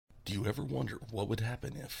Do you ever wonder what would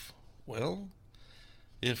happen if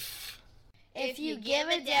you give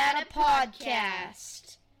a dad a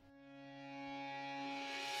podcast?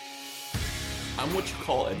 I'm what you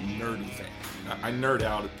call a nerdy fan. I nerd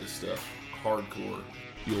out at this stuff hardcore.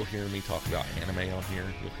 You'll hear me talk about anime on here.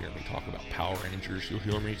 You'll hear me talk about Power Rangers. You'll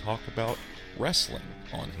hear me talk about wrestling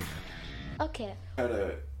on here. Okay. I had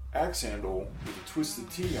a axe handle with a Twisted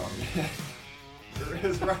Tea on it. It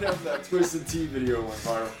was right after that Twisted Tea video went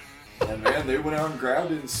viral. And man, they went out and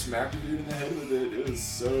grabbed it and smacked a dude in the head with it. It was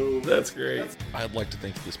so... That's great. I'd like to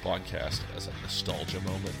think of this podcast as a nostalgia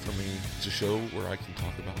moment for me. It's a show where I can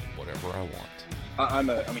talk about whatever I want. I'm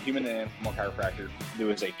a human and animal chiropractor. There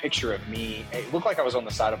was a picture of me. It looked like I was on the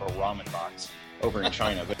side of a ramen box over in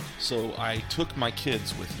China. But So I took my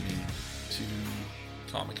kids with me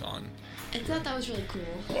to Comic-Con. I thought that was really cool.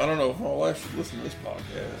 Well, I don't know if my wife should listen to this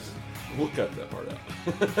podcast. We'll cut that part out.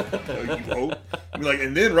 Oh, you hope? I mean,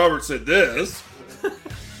 and then Robert said this.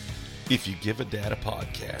 If You Give a Dad a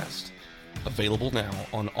Podcast. Available now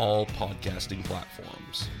on all podcasting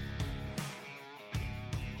platforms.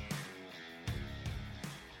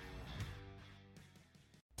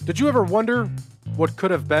 Did you ever wonder what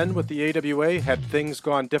could have been with the AWA had things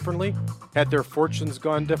gone differently? Had their fortunes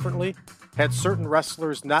gone differently? Had certain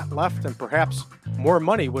wrestlers not left and perhaps more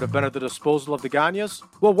money would have been at the disposal of the Gagnes?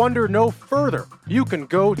 Well, wonder no further. You can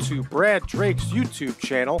go to Brad Drake's YouTube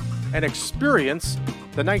channel and experience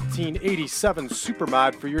the 1987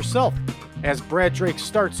 Supermod for yourself, as Brad Drake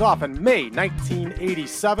starts off in May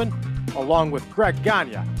 1987, along with Greg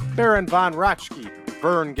Gagne, Baron Von Raschke,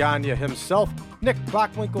 Vern Gagne himself, Nick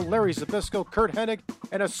Bockwinkel, Larry Zbyszko, Kurt Hennig,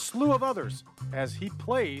 and a slew of others as he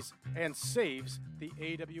plays and saves the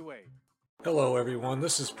AWA. Hello, everyone.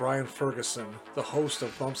 This is Brian Ferguson, the host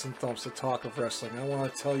of Bumps and Thumps, the Talk of Wrestling. I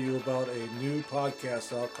want to tell you about a new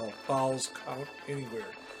podcast out called Falls Count Anywhere.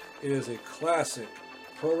 It is a classic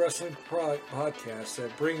pro wrestling podcast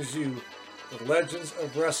that brings you the legends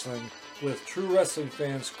of wrestling with true wrestling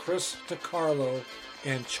fans Chris DiCarlo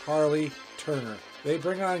and Charlie Turner. They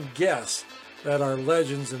bring on guests that are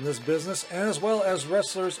legends in this business, as well as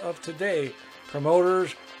wrestlers of today,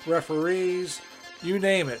 promoters, referees, you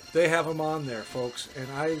name it. They have them on there, folks. And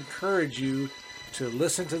I encourage you to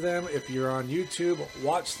listen to them. If you're on YouTube,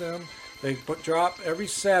 watch them. They drop every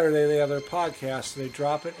Saturday. They have their podcast. They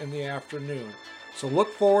drop it in the afternoon. So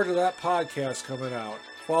look forward to that podcast coming out.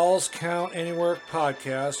 Falls Count Anywhere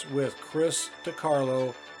podcast with Chris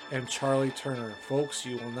DiCarlo and Charlie Turner. Folks,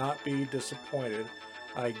 you will not be disappointed.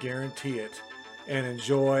 I guarantee it. And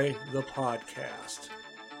enjoy the podcast.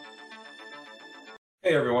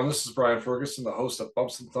 Hey everyone, this is Brian Ferguson, the host of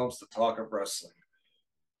Bumps and Thumps, the Talk of Wrestling.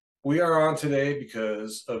 We are on today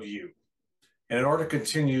because of you. And in order to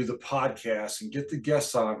continue the podcast and get the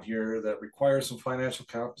guests on here that require some financial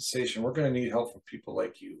compensation, we're going to need help from people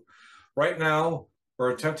like you. Right now, we're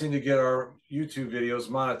attempting to get our YouTube videos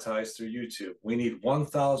monetized through YouTube. We need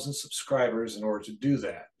 1,000 subscribers in order to do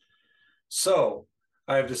that. So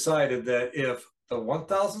I've decided that if the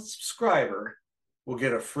 1,000 subscriber will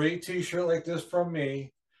get a free t-shirt like this from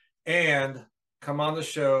me and come on the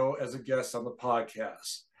show as a guest on the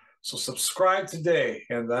podcast. So subscribe today,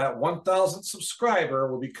 and that 1,000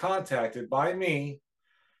 subscriber will be contacted by me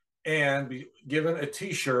and be given a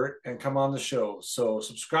t-shirt and come on the show. So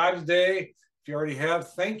subscribe today. If you already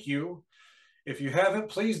have, thank you. If you haven't,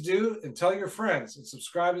 please do, and tell your friends and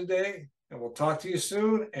subscribe today, and we'll talk to you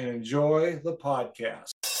soon and enjoy the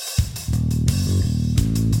podcast.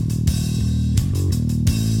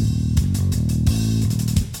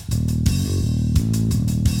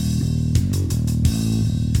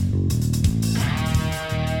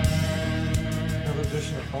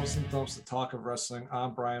 Bumps and Thumps, the Talk of Wrestling.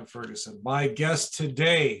 I'm Brian Ferguson. My guest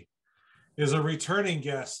today is a returning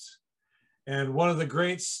guest and one of the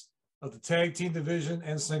greats of the tag team division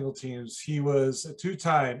and single teams. He was a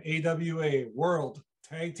two-time AWA World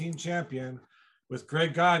Tag Team Champion with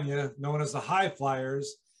Greg Gagne, known as the High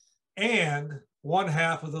Flyers, and one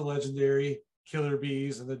half of the legendary Killer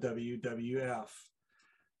Bees in the WWF.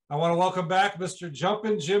 I want to welcome back Mr.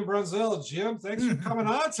 Jumpin' Jim Brunzell. Jim, thanks for coming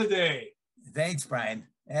on today. Thanks, Brian.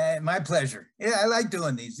 My pleasure. Yeah, I like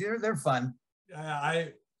doing these. They're fun.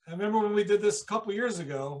 I remember when we did this a couple years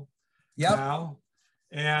ago. Yep. Now,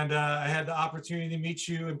 and I had the opportunity to meet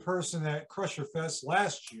you in person at Crusher Fest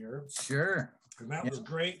last year. Sure. And that was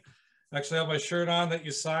great. Actually, I have my shirt on that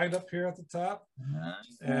you signed up here at the top.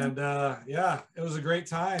 And yeah, it was a great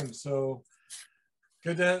time. So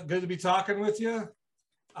good to be talking with you.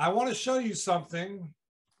 I want to show you something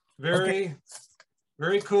very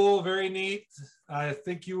cool, very neat. I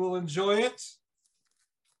think you will enjoy it.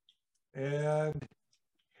 And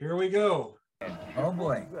Here we go. Oh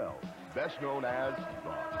boy. Best known as the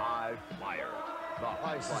High Flyers. The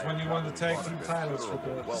High This is Flyers when you won the tag brought a team titles for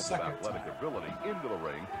considerable the wealth of second athletic time. ability into the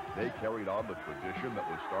ring. They carried on the tradition that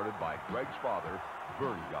was started by Greg's father,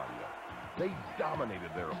 Vern Gagne. They dominated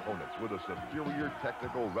their opponents with a superior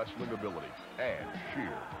technical wrestling ability and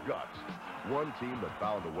sheer guts. One team that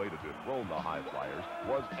found a way to dethrone the High Flyers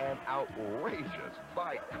was an outrageous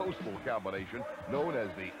bi-coastal combination known as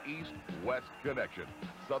the East-West Connection.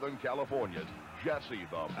 Southern California's Jesse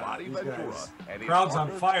the Body these Ventura guys. and his Crowd's on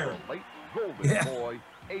partner, fire. the late Golden Boy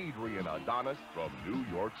Adrian Adonis from New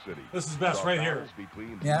York City. This is best The right here. battles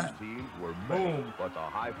between Yeah. these teams were many, Boom. but the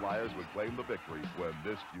High Flyers would claim the victory when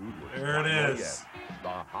this feud was There it finally is. end. The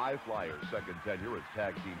High Flyers' second tenure as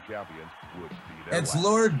tag team champions would be their That's last.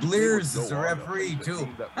 Lord They would Blears go as the on to referee face a too.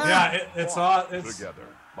 team that Yeah, it's fought all. It's. together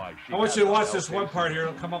by I want you to watch this one LKC. part here.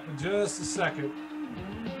 It'll come up in just a second.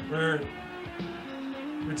 Where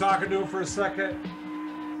we're talking to him for a second,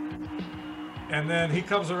 and then he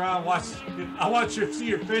comes around. Watch. I want you to see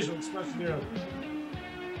your facial expression here.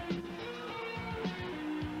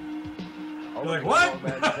 You're like, what?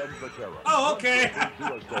 Oh, okay.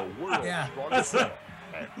 Yeah. That's a-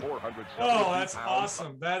 At 470 Oh, that's pounds,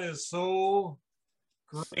 awesome. That is so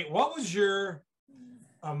great. What was your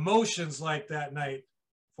emotions like that night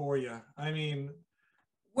for you? I mean,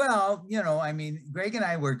 Well, I mean, Greg and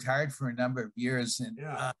I worked hard for a number of years, and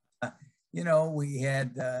yeah. we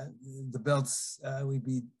had the belts. We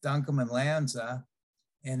beat Duncombe and Lanza,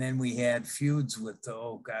 and then we had feuds with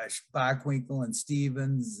Bockwinkel and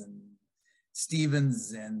Stevens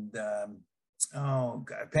and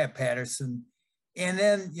Pat Patterson, and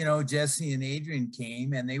then Jesse and Adrian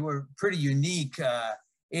came, and they were pretty unique.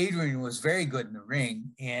 Adrian was very good in the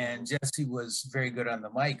ring, and Jesse was very good on the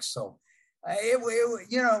mic. So it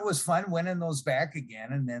was fun winning those back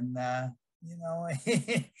again. And then,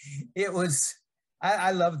 it was,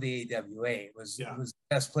 I love the AWA. It was the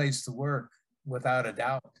best place to work without a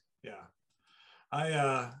doubt. Yeah.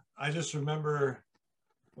 I just remember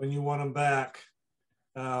when you won them back,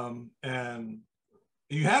 and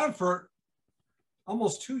you had them for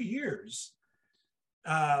almost 2 years.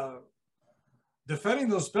 Defending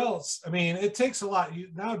those belts, I mean, it takes a lot.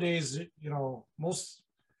 Nowadays, most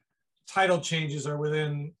title changes are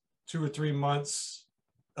within 2 or 3 months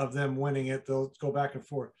of them winning it. They'll go back and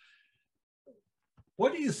forth.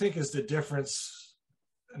 What do you think is the difference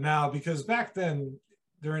now? Because back then,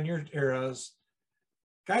 during your eras,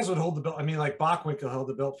 guys would hold the belt. I mean, like Bockwinkel held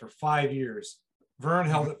the belt for 5 years. Vern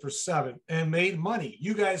held it for 7 and made money.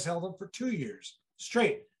 You guys held them for 2 years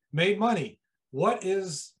straight, made money. What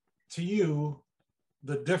is, to you,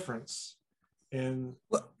 the difference in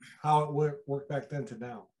how it worked back then to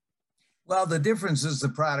now? Well, the difference is the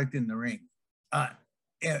product in the ring.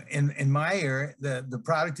 In my era, the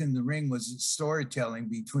product in the ring was storytelling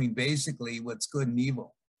between basically what's good and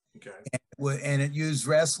evil. Okay. And it used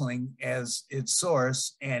wrestling as its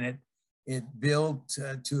source, and it built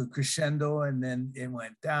to a crescendo, and then it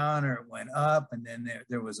went down or it went up, and then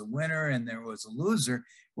there was a winner and there was a loser.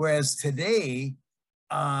 Whereas today,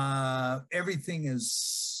 everything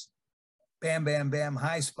is bam, bam, bam,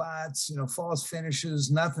 high spots, false finishes,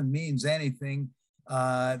 nothing means anything.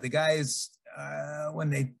 The guys, when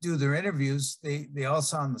they do their interviews, they all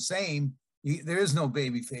sound the same. There is no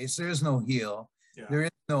baby face, there is no heel. Yeah. There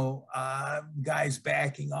is no guys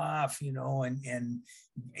backing off, and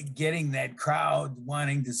getting that crowd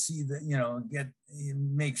wanting to see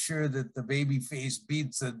make sure that the baby face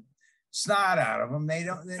beats the snot out of them.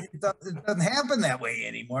 It doesn't happen that way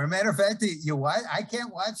anymore. Matter of fact, I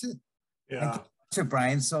can't watch it. Yeah. I can't watch it,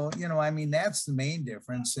 Brian. So, that's the main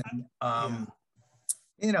difference. And,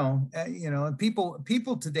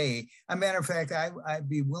 people today, a matter of fact, I'd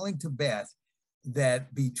be willing to bet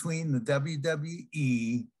that between the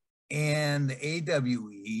WWE and the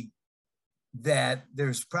AWE, that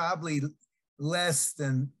there's probably less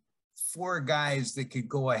than 4 guys that could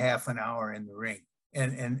go a half an hour in the ring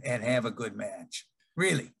and have a good match.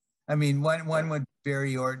 Really. I mean, one would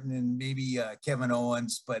Barry Orton and maybe Kevin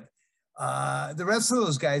Owens, but the rest of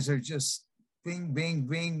those guys are just bing, bing,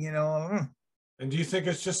 bing, And do you think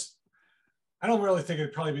it's just, I don't really think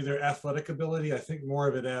it'd probably be their athletic ability. I think more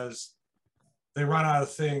of it as they run out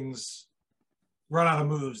of things, run out of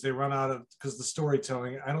moves. They run out of, because the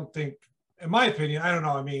storytelling, I don't think, in my opinion, I don't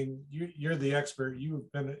know. I mean, you're the expert. You've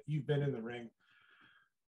been in the ring.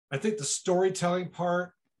 I think the storytelling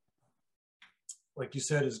part, like you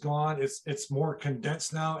said, is gone. It's more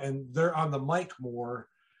condensed now, and they're on the mic more.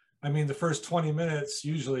 I mean, the first 20 minutes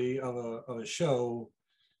usually of a show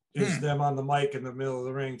is them on the mic in the middle of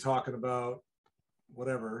the ring talking about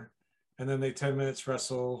whatever. and then they 10 minutes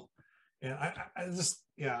wrestle. And I just,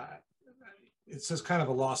 it's just kind of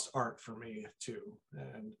a lost art for me too.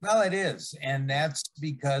 And well, it is. And that's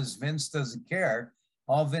because Vince doesn't care.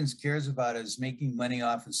 All Vince cares about is making money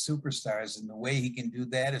off of superstars. And the way he can do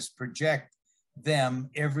that is project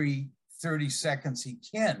them every 30 seconds he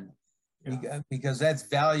can, because that's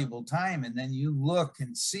valuable time. And then you look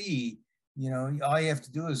and see, all you have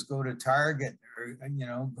to do is go to Target or,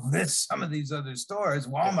 go to some of these other stores,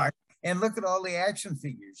 Walmart, and look at all the action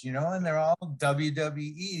figures, and they're all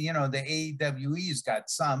WWE, the AEWE's got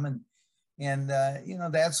some, and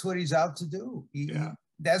that's what he's out to do.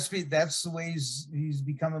 That's the way he's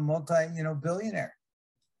become a billionaire.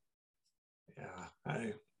 Yeah.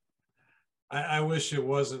 I wish it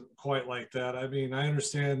wasn't quite like that. I mean, I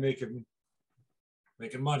understand making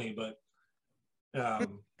money, but So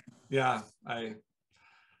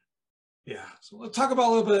let's talk about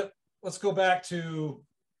a little bit. Let's go back to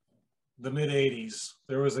the mid 80s.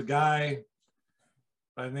 There was a guy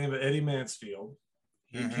by the name of Eddie Mansfield.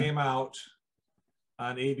 He came out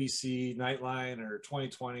on ABC Nightline or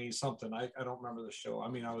 2020 something. I don't remember the show. I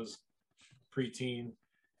mean, I was preteen,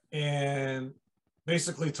 and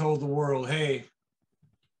basically told the world, hey,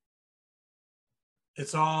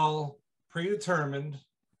 it's all predetermined.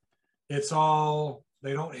 They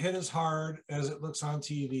don't hit as hard as it looks on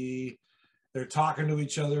TV. They're talking to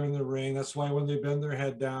each other in the ring. That's why when they bend their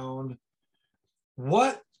head down.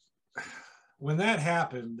 When that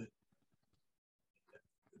happened,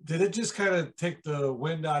 did it just kind of take the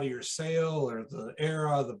wind out of your sail or the air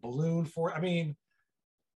out of the balloon for, I mean,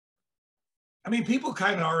 people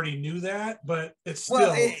kind of already knew that, but it's still.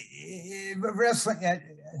 Well, wrestling,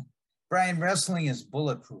 Brian, wrestling is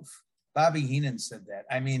bulletproof. Bobby Heenan said that.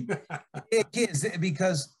 I mean, it is,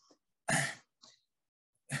 because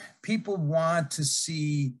people want to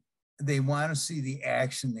see, they want to see the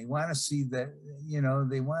action. They want to see they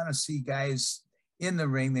want to see guys in the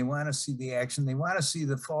ring. They want to see the action. They want to see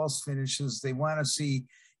the false finishes. They want to see,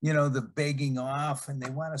 the begging off, and they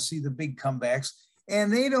want to see the big comebacks.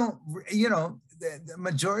 And they don't, the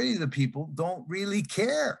majority of the people don't really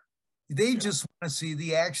care. They just want to see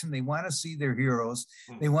the action. They want to see their heroes.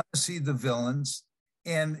 They want to see the villains.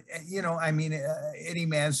 And, Eddie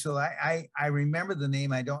Mansfield, I remember the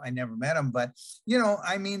name. I never met him, but,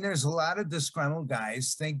 there's a lot of disgruntled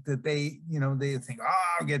guys think that they think,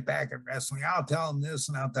 I'll get back at wrestling. I'll tell them this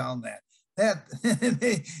and I'll tell them that.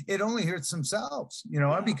 It only hurts themselves,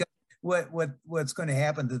 because what's going to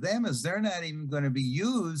happen to them is they're not even going to be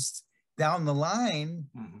used down the line.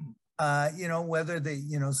 Whether they,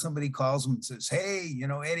 somebody calls them and says, hey,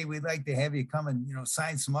 Eddie, we'd like to have you come and,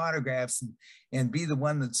 sign some autographs and be the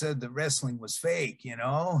one that said that wrestling was fake,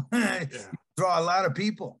 Draw a lot of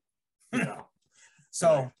people.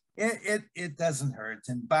 So it doesn't hurt.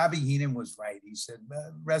 And Bobby Heenan was right. He said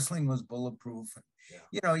wrestling was bulletproof.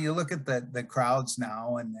 And, you look at the crowds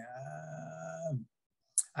now, and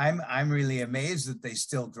I'm really amazed that they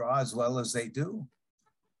still draw as well as they do.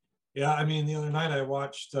 Yeah, I mean, the other night I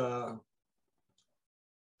watched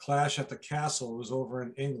Clash at the Castle. It was over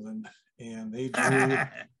in England, and they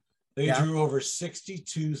drew over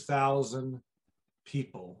 62,000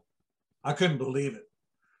 people. I couldn't believe it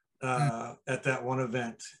at that one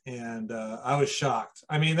event, and I was shocked.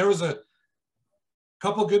 I mean, there was a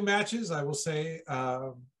couple good matches, I will say,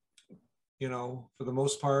 for the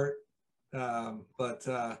most part, but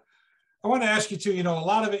I want to ask you too, a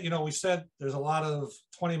lot of it, we said there's a lot of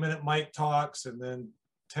 20-minute mic talks and then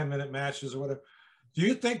 10-minute matches or whatever. Do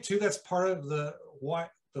you think too that's part of the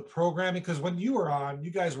programming? Because when you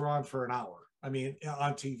guys were on for an hour, on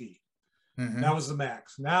TV. That was the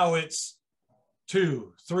max. Now it's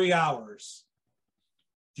 2-3 hours.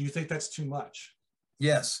 Do you think that's too much?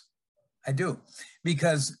 Yes, I do,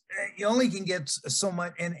 because you only can get so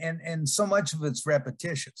much, and so much of it's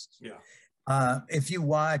repetitious. If you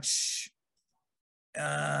watch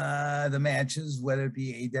the matches, whether it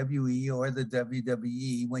be AWE or the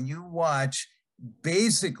WWE, when you watch,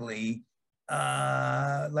 basically,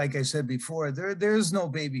 like I said before, there's no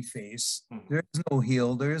baby face, there's no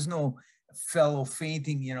heel, there's no fellow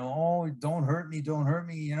fainting, don't hurt me,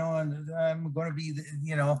 and I'm going to be,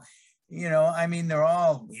 they're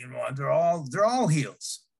all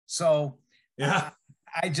heels. So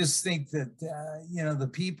I just think that, the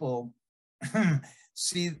people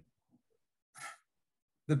see,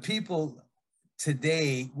 the people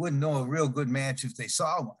today wouldn't know a real good match if they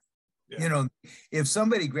saw one. If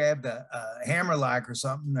somebody grabbed a hammerlock or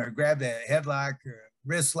something, or grabbed a headlock or a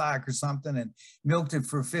wrist lock or something and milked it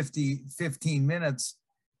for 15 minutes,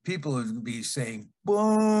 people would be saying,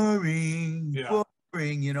 boring,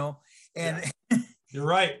 and You're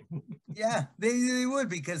right. Yeah, they would,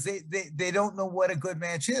 because they don't know what a good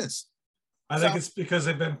match is. I think it's because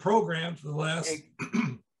they've been programmed for the last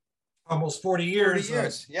almost 40 years. 40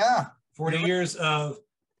 years, yeah. 40 years of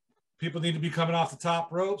people need to be coming off the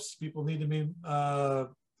top ropes. People need to be,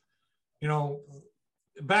 you know,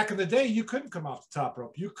 back in the day, you couldn't come off the top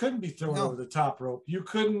rope. You couldn't be thrown over the top rope. You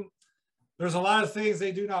couldn't. There's a lot of things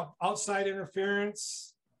they do now. Outside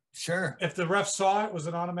interference. Sure. If the ref saw it, was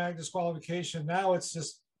an automatic disqualification. Now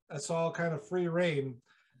it's all kind of free reign.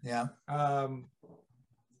 Yeah. And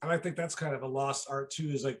I think that's kind of a lost art too,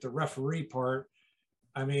 is like the referee part.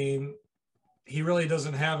 I mean, he really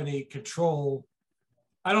doesn't have any control.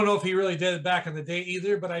 I don't know if he really did it back in the day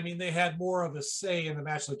either, but I mean, they had more of a say in the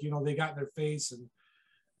match. Like, you know, they got in their face and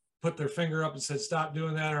put their finger up and said, stop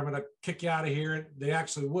doing that, or I'm going to kick you out of here. They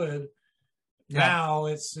actually would. Yeah. Now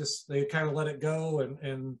it's just, they kind of let it go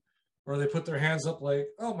or they put their hands up like,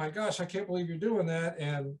 oh my gosh, I can't believe you're doing that.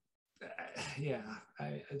 And he's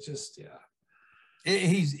just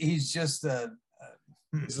he's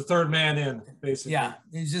the third man in, basically. Yeah,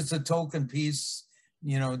 he's just a token piece,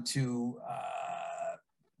 you know, to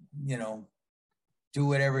you know, do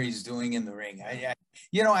whatever he's doing in the ring. I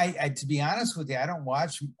to be honest with you, I don't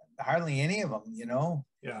watch hardly any of them, you know.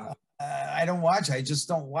 Yeah. I don't watch. I just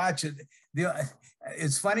don't watch it.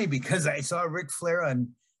 It's funny because I saw Ric Flair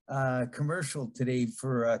on commercial today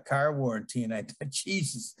for a car warranty, and I thought,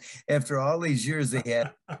 Jesus, after all these years, they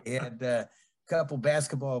had a couple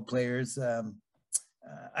basketball players.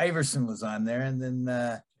 Iverson was on there, and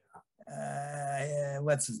then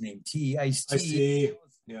what's his name? Ice-T.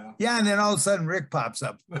 Yeah, and then all of a sudden Rick pops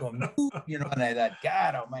up, going, you know, and I thought,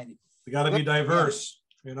 God Almighty, you got to be diverse,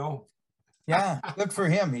 you know. Yeah, good for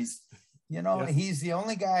him. He's, you know, he's the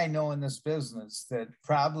only guy I know in this business that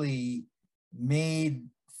probably made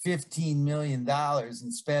 $15 million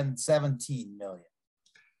and spent $17 million.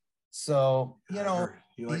 So, you know,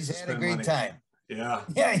 he's had a great time. Yeah.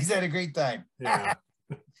 Yeah, he's had a great time. Yeah.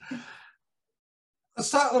 Let's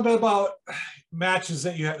talk a little bit about matches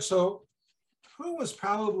that you had. So, who was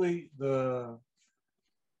probably the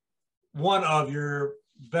one of your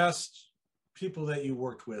best people that you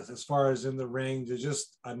worked with as far as in the ring? To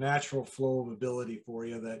just a natural flow of ability for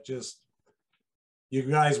you that just, you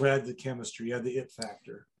guys had the chemistry, you had the it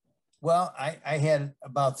factor. Well, I had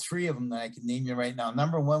about three of them that I can name you right now.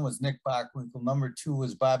 Number one was Nick Bockwinkel. Number two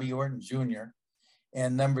was Bobby Orton Jr.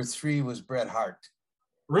 And number three was Bret Hart.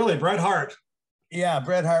 Really, Bret Hart? Yeah,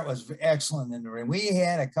 Bret Hart was excellent in the ring. We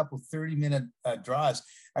had a couple 30-minute draws.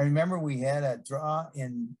 I remember we had a draw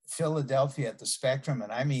in Philadelphia at the Spectrum,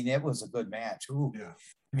 and I mean, it was a good match. Ooh. Yeah.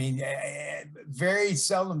 I mean, very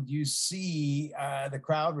seldom do you see the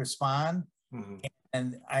crowd respond. Mm-hmm.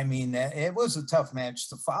 And I mean, it was a tough match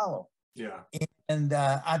to follow. Yeah. And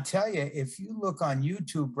I'll tell you, if you look on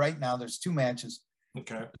YouTube right now, there's two matches.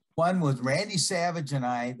 Okay. One with Randy Savage and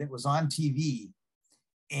I that was on TV.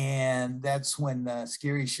 And that's when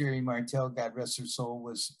Scary Sherry Martel, God rest her soul,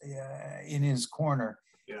 was in his corner.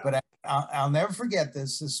 Yeah. But I'll never forget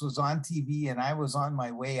this. This was on TV, and I was on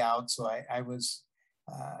my way out. So I was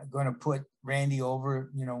going to put Randy over,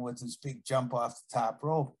 you know, with his big jump off the top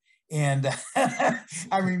rope. And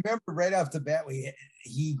I remember right off the bat,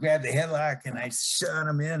 he grabbed the headlock, and I shot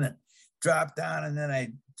him in and dropped down. And then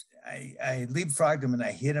I leapfrogged him, and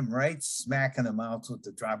I hit him right smack in the mouth with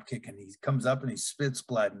the drop kick, and he comes up and he spits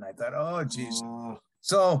blood. And I thought, oh, geez.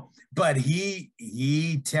 So, but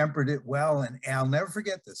he tempered it well, and I'll never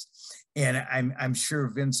forget this. And I'm sure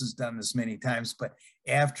Vince has done this many times, but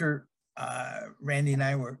after Randy and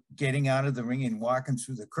I were getting out of the ring and walking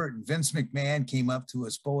through the curtain, Vince McMahon came up to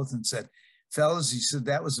us both and said, fellas, he said,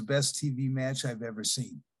 that was the best TV match I've ever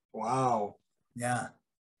seen. Wow. Yeah.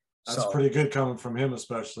 That's pretty good coming from him,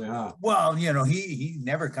 especially, huh? Well, you know, he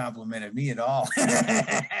never complimented me at all.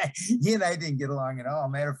 He and I didn't get along at all.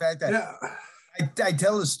 Matter of fact, I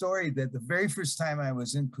tell the story that the very first time I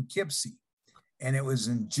was in Poughkeepsie, and it was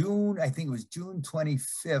in June, I think it was June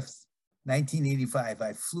 25th, 1985.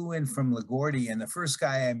 I flew in from LaGuardia, and the first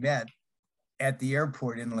guy I met at the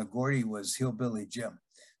airport in LaGuardia was Hillbilly Jim.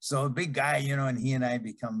 So a big guy, you know, and he and I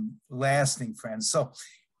become lasting friends. So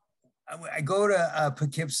I go to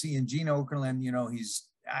Poughkeepsie, and Gene Okerlund, you know,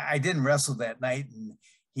 I didn't wrestle that night, and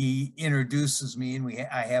he introduces me, and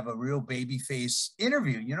I have a real baby face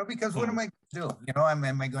interview, you know, because what am I going to do? You know,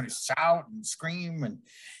 am I going to shout and scream and,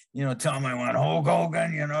 you know, tell him I want Hulk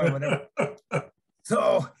Hogan, you know, whatever.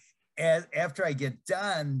 So after I get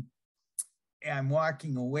done, I'm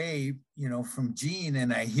walking away, you know, from Gene,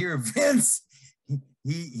 and I hear Vince.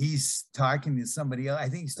 He's talking to somebody else. I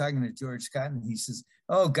think he's talking to George Scott, and he says,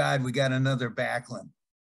 oh God, we got another Backlund.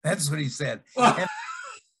 That's what he said. And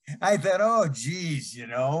I thought, oh, geez, you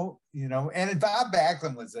know, and Bob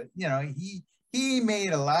Backlund was he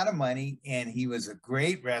made a lot of money and he was a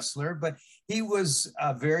great wrestler, but he was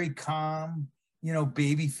a very calm,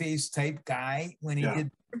 babyface type guy when he did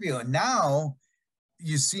the interview. And now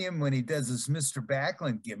you see him when he does this Mr.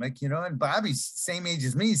 Backlund gimmick, and Bobby's same age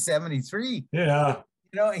as me, 73. Yeah.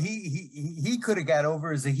 He could have got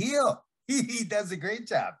over as a heel. He does a great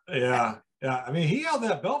job. Yeah. Yeah. I mean, he held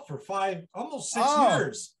that belt for almost 6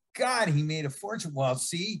 years. God, he made a fortune. Well,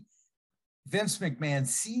 see, Vince McMahon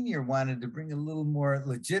Sr. wanted to bring a little more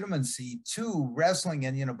legitimacy to wrestling.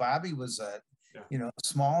 And, Bobby was a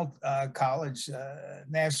small college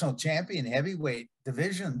national champion, heavyweight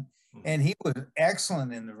division. And he was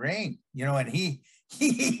excellent in the ring, and he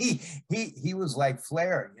was like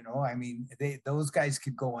Flair, I mean, those guys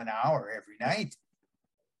could go an hour every night.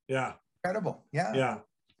 Yeah. Incredible. Yeah. Yeah.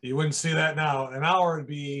 You wouldn't see that now. An hour would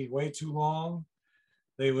be way too long.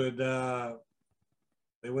 They wouldn't,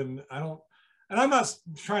 and I'm not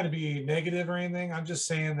trying to be negative or anything. I'm just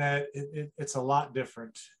saying that it's a lot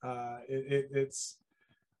different. It's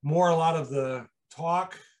more a lot of the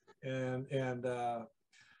talk and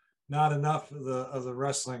not enough of the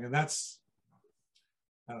wrestling. And that's,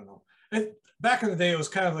 I don't know. Back in the day, it was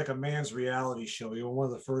kind of like a man's reality show. One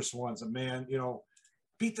of the first ones, a man,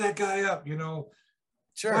 beat that guy up,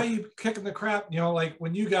 Sure. Why are you kicking the crap? Like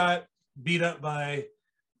when you got beat up by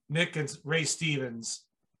Nick and Ray Stevens,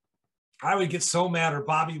 I would get so mad, or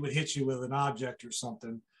Bobby would hit you with an object or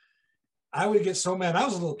something. I would get so mad. I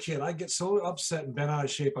was a little kid. I'd get so upset and bent out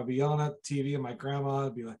of shape. I'd be yelling at the TV, and my grandma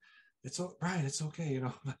would be like, Brian, it's okay,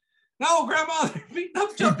 No, Grandma, they're beating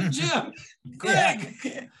up Jumping Jim.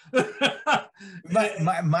 Greg.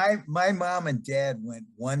 My mom and dad went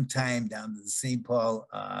one time down to the St. Paul.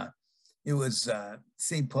 It was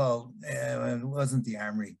St. Paul. It wasn't the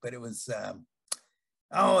Armory, but it was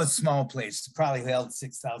a small place. Probably held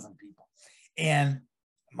 6,000 people. And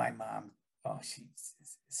my mom, she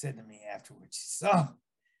said to me afterwards,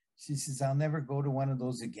 she says, I'll never go to one of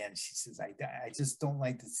those again. She says, I just don't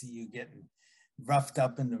like to see you getting roughed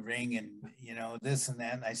up in the ring and, this and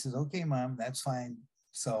that. And I said, okay, Mom, that's fine.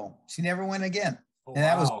 So she never went again. Oh, and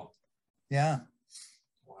that was, wow.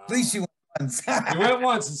 At least you went once. You went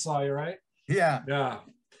once and saw you, right? Yeah. Yeah.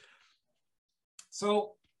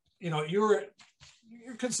 So, you're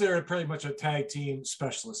considered pretty much a tag team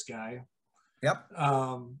specialist guy. Yep.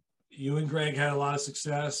 You and Greg had a lot of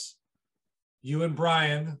success. You and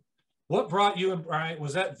Brian. What brought you and Brian?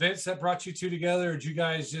 Was that Vince that brought you two together, or did you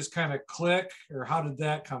guys just kind of click, or how did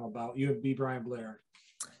that come about? You and B. Brian Blair.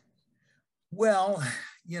 Well,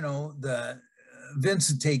 the Vince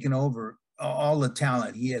had taken over all the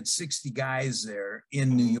talent. He had 60 guys there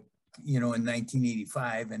in New York, in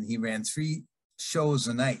 1985, and he ran 3 shows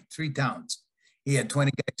a night, 3 towns. He had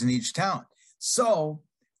 20 guys in each town. So,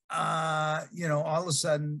 all of a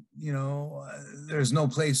sudden, there's no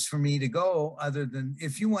place for me to go other than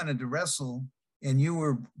if you wanted to wrestle and you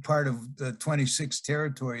were part of the 26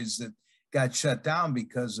 territories that got shut down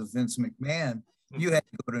because of Vince McMahon, you had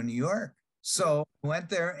to go to New York. So I went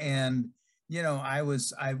there and, I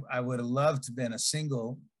would have loved to have been a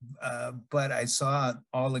single, but I saw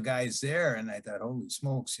all the guys there and I thought, holy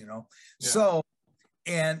smokes, So,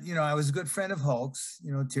 and, I was a good friend of Hulk's,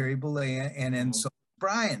 Terry Bollea, and then so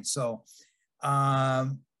Brian. So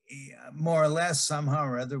more or less, somehow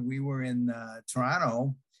or other, we were in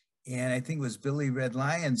Toronto, and I think it was Billy Red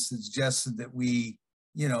Lions that suggested that we,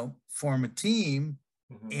 form a team.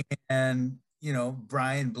 And,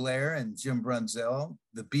 Brian Blair and Jim Brunzell,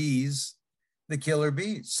 the Bees, the Killer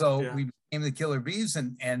Bees. So we became the Killer Bees.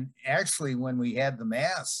 And actually, when we had the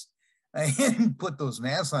masks, and put those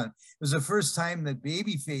masks on, it was the first time that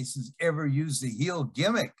baby faces ever used a heel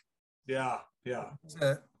gimmick. Yeah.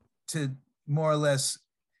 To more or less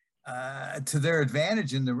to their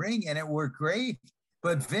advantage in the ring, and it worked great.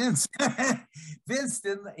 But Vince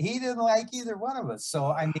didn't like either one of us.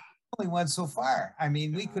 So I mean, we only went so far. I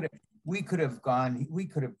mean, we could have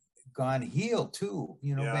gone heel too,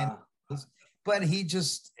 but he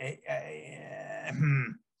just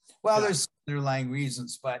there's underlying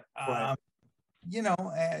reasons, but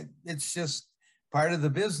it's just part of the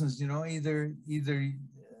business. Either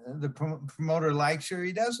the promoter likes you or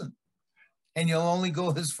he doesn't, and you'll only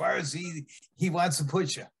go as far as he wants to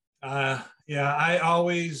push you. I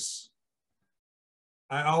always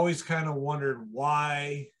kind of wondered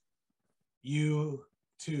why you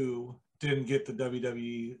two didn't get the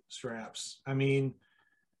WWE straps. I mean,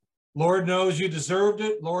 Lord knows you deserved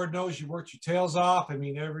it. Lord knows you worked your tails off. I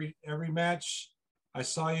mean, every match I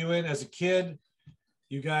saw you in as a kid,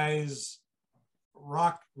 you guys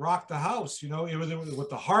rock the house. You know, it was with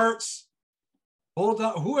the Hearts,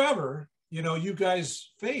 Bulldog, whoever, you know, you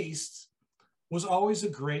guys faced was always a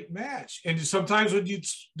great match. And sometimes when you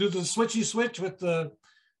do the switchy switch with the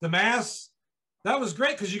mask, that was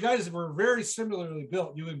great because you guys were very similarly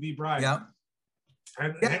built. You and B. Brian. Yeah.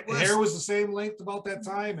 And hair was the same length about that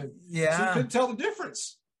time. And so you couldn't tell the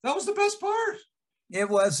difference. That was the best part. It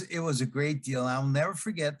was a great deal. I'll never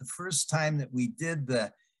forget the first time that we did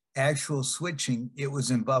the actual switching. It was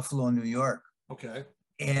in Buffalo, New York. Okay.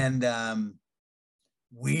 And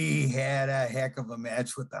we had a heck of a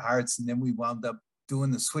match with the Hearts, and then we wound up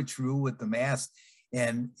doing the switcheroo with the mask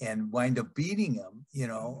and wind up beating them. You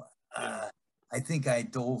know, I think I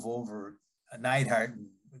dove over a Neidhart and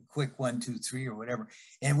quick 1, 2, 3 or whatever,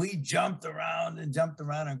 and we jumped around and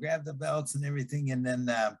grabbed the belts and everything. And then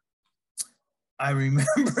I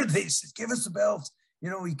remember they said, "Give us the belts. You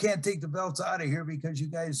know, we can't take the belts out of here because you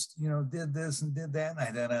guys, you know, did this and did that." And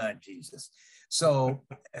I thought, "Oh, Jesus." So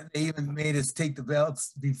they even made us take the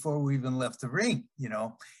belts before we even left the ring, you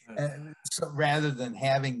know. So rather than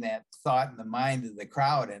having that thought in the mind of the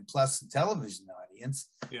crowd and plus the television audience,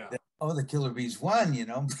 that, oh, the Killer Bees won, you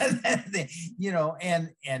know. You know,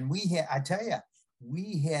 and we had, I tell you,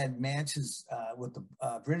 we had matches with the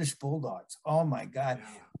British Bulldogs. Oh my God.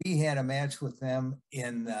 We had a match with them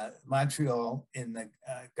in Montreal in the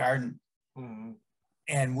Garden. Mm-hmm.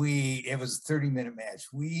 And it was a 30-minute match.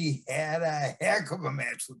 We had a heck of a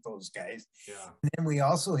match with those guys. Yeah. And then we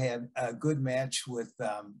also had a good match with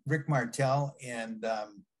Rick Martel and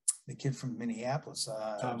the kid from Minneapolis.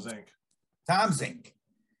 Tom Zink. Tom Zink.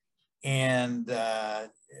 And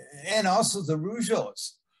also the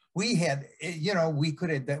Rougeaus. We had, you know, we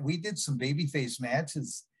did some babyface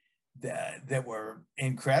matches that were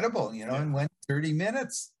incredible, you know, and went 30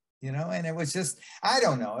 minutes. You know, and it was just, I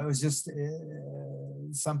don't know, it was just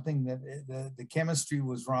something that the chemistry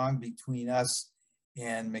was wrong between us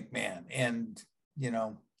and McMahon. And, you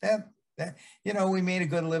know, that you know, we made a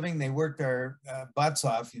good living. They worked our butts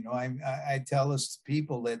off. You know, I tell this to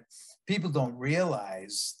people that people don't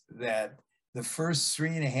realize that the first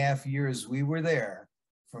 3.5 years we were there,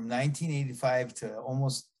 from 1985 to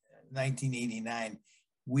almost 1989,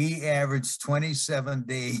 we averaged 27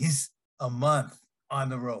 days a month on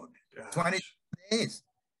the road. 20 days.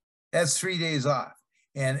 That's 3 days off.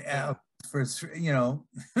 And for you know,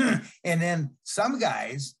 and then some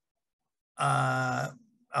guys,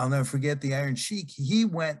 I'll never forget the Iron Sheik. He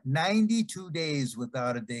went 92 days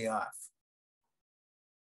without a day off.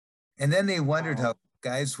 And then they wondered how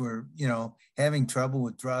guys were, you know, having trouble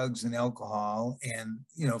with drugs and alcohol and,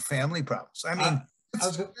 you know, family problems. I mean,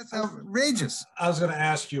 that's outrageous. I was going to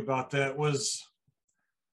ask you about that.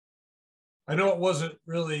 I know it wasn't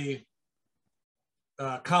really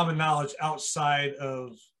common knowledge outside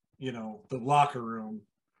of, you know, the locker room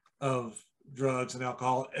of drugs and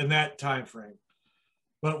alcohol in that time frame.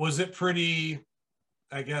 But was it pretty,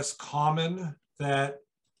 I guess, common that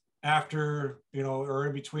after, you know, or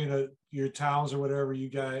in between your towns or whatever, you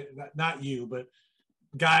guys, not you, but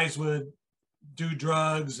guys would do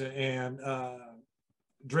drugs and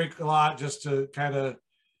drink a lot just to kind of,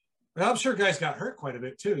 I'm sure guys got hurt quite a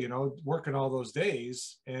bit too, you know, working all those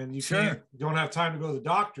days, and you don't have time to go to the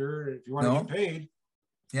doctor if you want to get paid.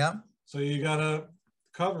 Yeah. So you got to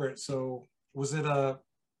cover it. So was it a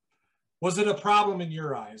problem in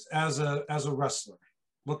your eyes as a wrestler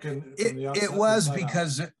looking from the outside? It was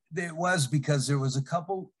because there was a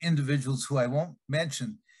couple individuals who I won't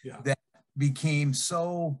mention that became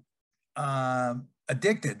so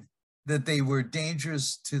addicted that they were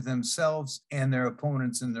dangerous to themselves and their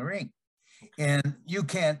opponents in the ring. And you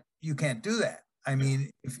can't do that. I mean,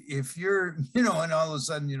 if you're, you know, and all of a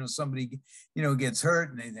sudden, you know, somebody, you know, gets hurt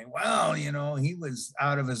and they think, well, you know, he was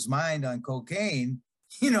out of his mind on cocaine,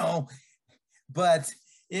 you know, but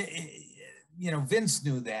you know, Vince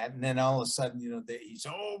knew that. And then all of a sudden, you know, he's,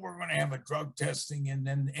 we're going to have a drug testing, and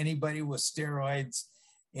then anybody with steroids,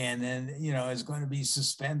 and then, you know, is going to be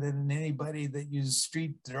suspended, and anybody that uses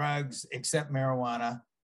street drugs except marijuana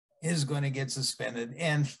is going to get suspended.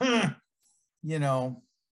 And, you know,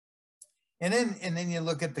 and then you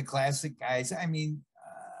look at the classic guys. I mean,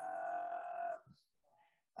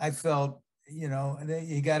 I felt, you know,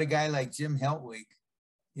 you got a guy like Jim Heltwig,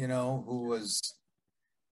 you know, who was,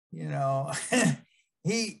 you know,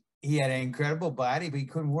 he had an incredible body, but he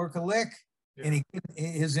couldn't work a lick. Yeah. And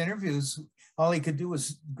his interviews, all he could do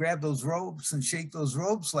was grab those ropes and shake those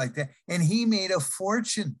ropes like that. And he made a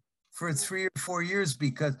fortune for 3 or 4 years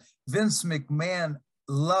because Vince McMahon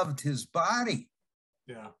loved his body.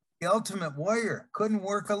 Yeah. The Ultimate Warrior couldn't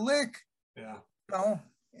work a lick. Yeah.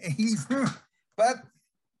 You know, but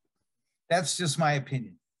That's just my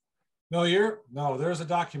opinion. No, there's a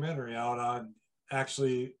documentary out on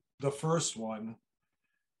actually the first one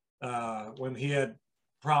when he had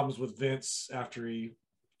problems with Vince after he,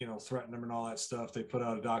 threatened him and all that stuff. They put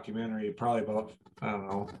out a documentary probably about, I don't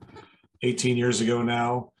know, 18 years ago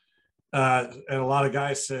now. And a lot of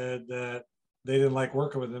guys said that they didn't like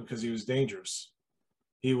working with him because he was dangerous.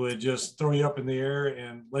 He would just throw you up in the air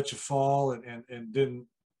and let you fall and didn't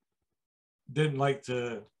like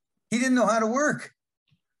to. He didn't know how to work.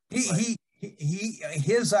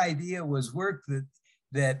 His idea was work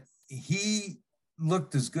that he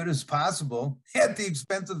looked as good as possible at the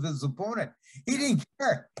expense of his opponent. He didn't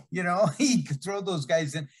care, he could throw those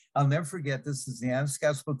guys in. I'll never forget, this is the honest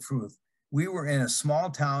gospel truth. We were in a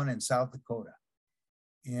small town in South Dakota,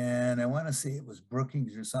 and I want to say it was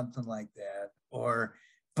Brookings or something like that.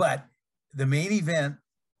 But the main event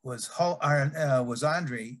was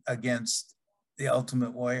Andre against the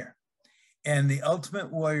Ultimate Warrior. And the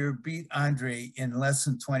Ultimate Warrior beat Andre in less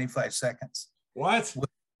than 25 seconds. What? With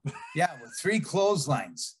 3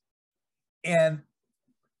 clotheslines. And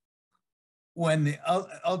when the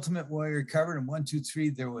Ultimate Warrior covered him 1, 2, 3,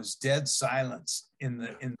 there was dead silence in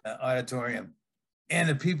the auditorium. And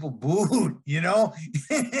the people booed, And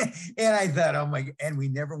I thought, oh my God, and we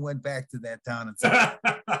never went back to that town.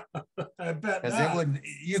 I bet because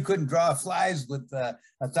you couldn't draw flies with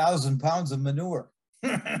 1,000 pounds of manure.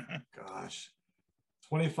 Gosh,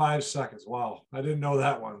 25 seconds. Wow. I didn't know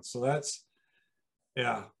that one. So that's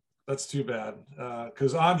too bad.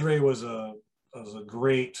 Cause Andre was a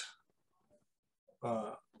great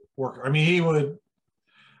worker. I mean,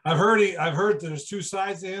 I've heard there's 2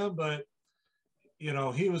 sides to him, but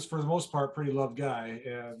he was for the most part pretty loved guy.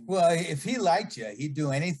 And well, if he liked you, he'd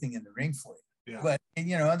do anything in the ring for you. Yeah. But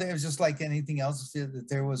there was just like anything else, that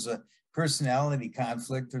there was a personality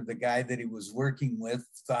conflict, or the guy that he was working with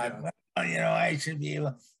thought, well, I should be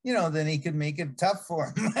able, then he could make it tough for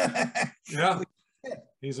him. Yeah.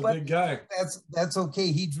 He's a big guy. That's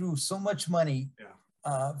okay. He drew so much money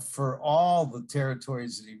for all the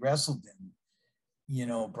territories that he wrestled in.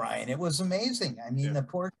 Brian, it was amazing. I mean, the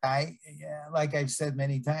poor guy, like I've said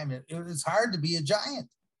many times, it was hard to be a giant.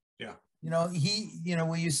 Yeah.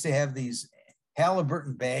 We used to have these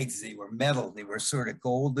Halliburton bags. They were metal. They were sort of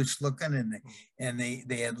goldish looking, and they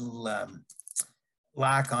had a little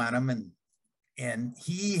lock on them. And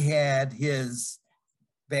he had his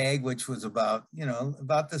bag, which was about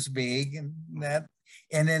this big and that.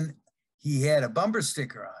 And then he had a bumper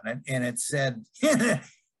sticker on it, and it said,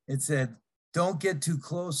 "Don't get too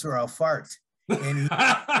close or I'll fart." And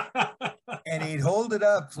he'd hold it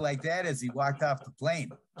up like that as he walked off the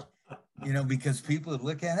plane. Because people would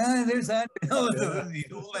look at, there's that. And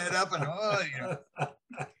he'd hold that up and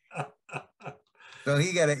So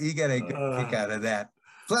he got a good kick out of that.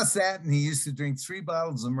 Plus that, and he used to drink 3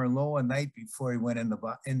 bottles of Merlot a night before he went in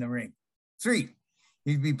the ring. 3.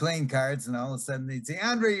 He'd be playing cards, and all of a sudden they'd say,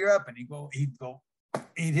 "Andre, you're up," and he'd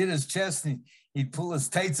hit his chest, and he'd pull his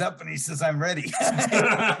tights up, and he says, "I'm ready."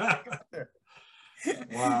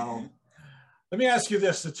 Wow. Let me ask you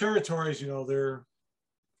this: the territories,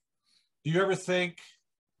 do you ever think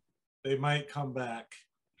they might come back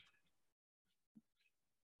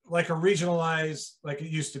like a regionalized, like it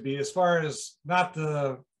used to be, as far as not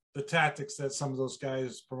the tactics that some of those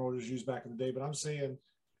guys, promoters, used back in the day, but I'm saying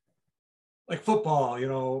like football,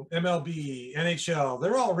 MLB, NHL,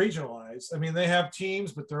 they're all regionalized. I mean, they have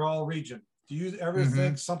teams, but they're all region. Do you ever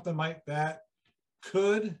think something like that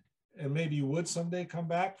could and maybe would someday come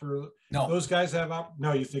back for those guys have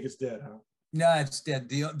no, you think it's dead, huh? No, it's dead.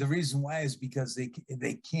 The reason why is because they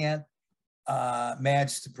can't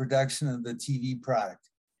match the production of the TV product.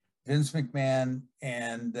 Vince McMahon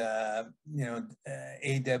and AWE,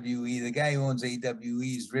 the guy who owns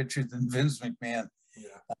AWE is richer than Vince McMahon,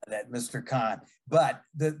 that Mr. Khan. But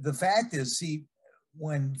the fact is, see,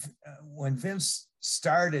 when Vince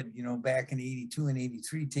started, back in 82 and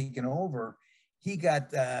 83, taking over, he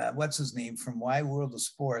got, what's his name from Wide World of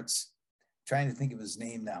Sports, trying to think of his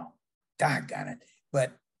name now. Doggone it.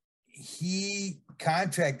 But he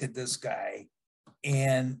contracted this guy,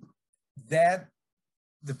 and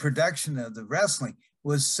the production of the wrestling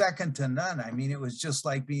was second to none. I mean, it was just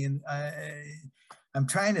like being, I'm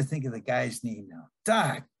trying to think of the guy's name now.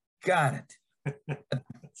 Doggone it.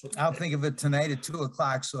 I'll think of it tonight at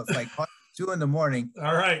 2:00. So if I call 2 in the morning,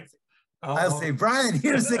 all right, I'll say, "Brian,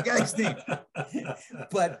 here's the guy's name."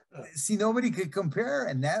 But see, nobody could compare,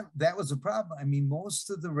 and that was a problem. I mean,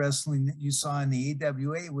 most of the wrestling that you saw in the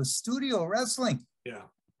AWA was studio wrestling. Yeah.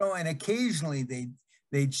 And occasionally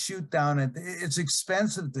they'd shoot down at. It's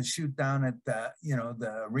expensive to shoot down at the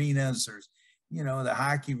the arenas, or the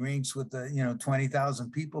hockey rinks with the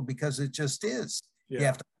 20,000 people, because it just is. Yeah. You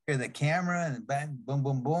have to hear the camera and bang, boom,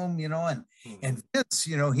 boom, boom, and Vince,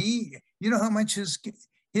 how much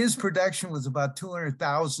his production was about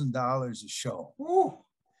 $200,000 a show. Ooh,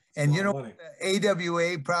 and money.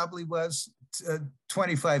 AWA probably was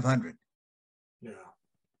 2,500. Yeah.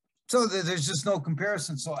 So there's just no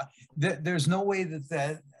comparison. So there's no way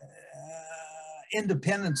that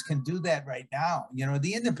independents can do that right now.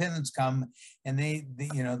 The independents come and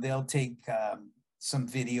they'll take some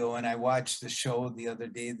video. And I watched the show the other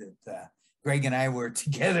day that Greg and I were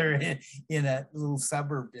together in a little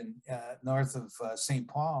suburb in north of St.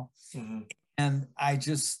 Paul. Mm-hmm. And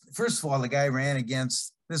first of all, the guy ran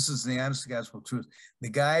against, this is the honest to gospel truth, the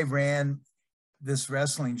guy ran this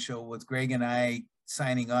wrestling show with Greg and I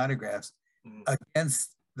signing autographs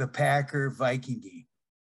against the Packer Viking game.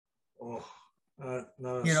 Oh,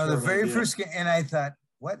 the very first game. And I thought,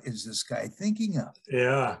 what is this guy thinking of?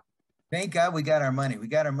 Yeah. Thank God we got our money. We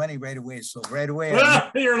got our money right away. So right away.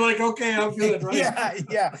 You're like, okay, I'm good, right?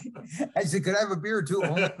 Yeah. I said, could I have a beer or two?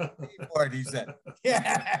 Only pay for it, he said.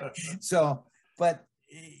 Yeah. So, but,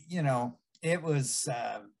 it was,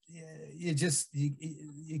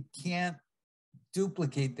 you can't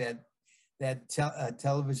duplicate that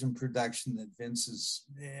television production that Vince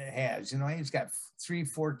has. He's got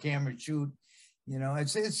 3-4 camera shoot.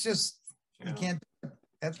 It's just, you can't.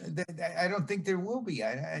 I don't think there will be.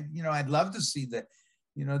 I'd love to see the,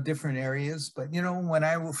 different areas. But when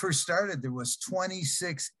I first started, there was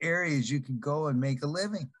 26 areas you could go and make a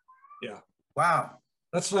living. Yeah. Wow.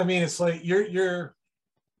 That's what I mean. It's like you're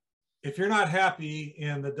if you're not happy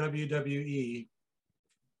in the WWE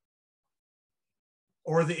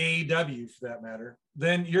or the AEW for that matter,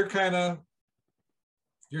 then you're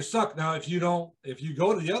stuck. Now, if you go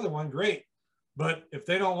to the other one, great. But if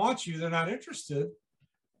they don't want you, they're not interested,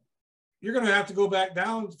 you're going to have to go back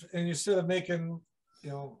down. And instead of making,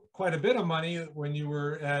 quite a bit of money when you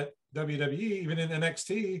were at WWE, even in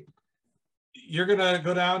NXT, you're going to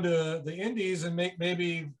go down to the indies and make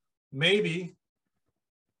maybe a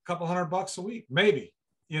couple $100 a week. Maybe,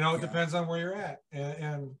 it depends on where you're at.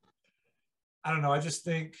 And I don't know. I just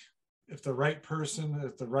think if the right person,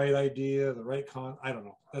 if the right idea, the right I don't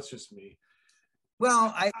know. That's just me.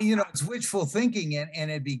 Well, it's wishful thinking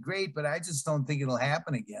and it'd be great, but I just don't think it'll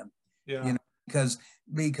happen again. Yeah.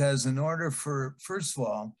 Because in order for, first of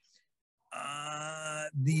all,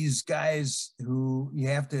 these guys who you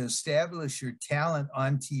have to establish your talent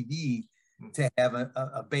on TV to have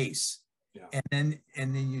a base. Yeah. And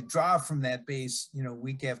then you draw from that base,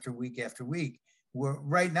 week after week after week. Where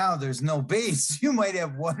right now there's no base. You might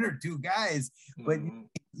have 1 or 2 guys, but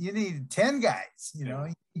you need 10 guys, you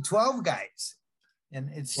need 12 guys. And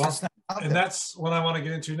it's just not out there. And that's what I want to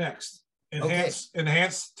get into next.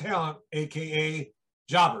 Enhanced talent, AKA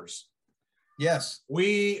jobbers. Yes.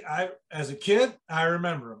 As a kid, I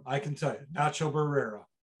remember him. I can tell you. Nacho Barrera,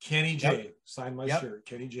 Kenny J, signed my shirt,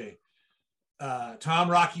 Kenny J. Tom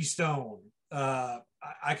Rocky Stone. I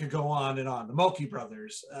could go on and on. The Mulkey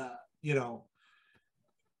brothers, you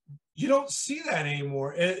don't see that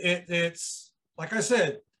anymore. It's like I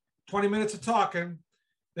said, 20 minutes of talking,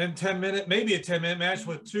 then maybe a 10-minute match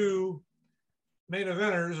with 2 main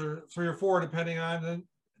eventers or 3 or 4, depending on them.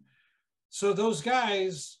 So those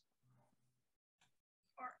guys,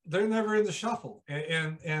 they're never in the shuffle.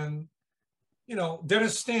 And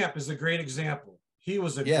Dennis Stamp is a great example. He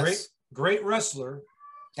was a great wrestler.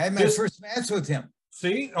 I had my first match with him.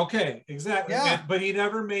 See? Okay, exactly. Yeah. But he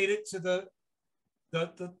never made it to the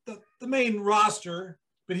main roster,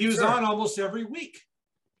 but he was on almost every week,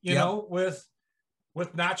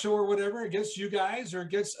 with Nacho or whatever against you guys or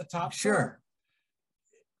against a top star.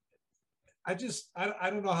 I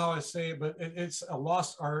don't know how I say it, but it's a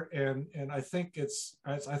lost art, and I think it's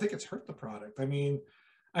hurt the product. I mean,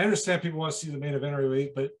 I understand people want to see the main event every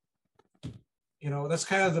week, but that's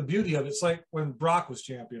kind of the beauty of it. It's like when Brock was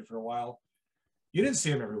champion for a while, you didn't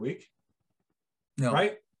see him every week,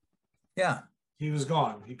 right? Yeah, he was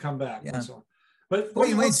gone. He'd come back. Yeah. And so on. But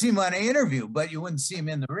you might see him on an interview, but you wouldn't see him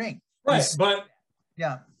in the ring, right? But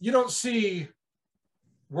you don't see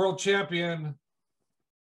world champion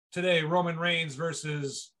today, Roman Reigns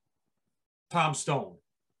versus Tom Stone.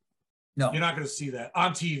 No, you're not going to see that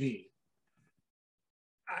on TV.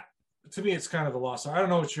 To me, it's kind of a loss. I don't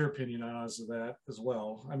know what your opinion on is of that as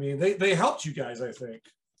well. I mean, they helped you guys, I think.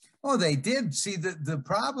 Oh, they did. See, the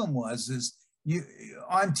problem was you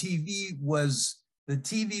on TV the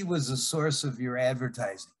TV was a source of your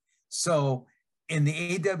advertising. So in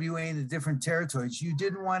the AWA and the different territories, you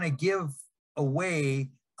didn't want to give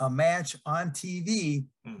away a match on TV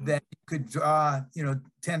that you could draw,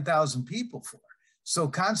 10,000 people for. So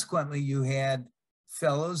consequently, you had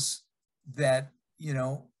fellows that,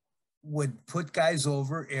 would put guys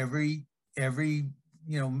over every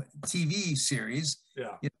TV series.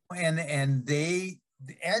 Yeah. And they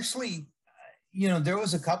actually, there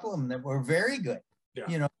was a couple of them that were very good.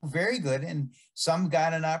 Yeah. Very good. And some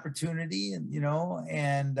got an opportunity and,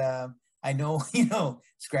 and I know,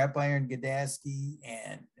 Scrap Iron Gadasky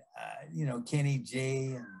and, Kenny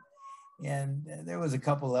J and there was a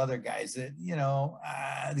couple other guys that,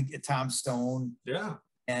 Tom Stone. Yeah.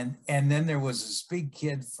 And then there was this big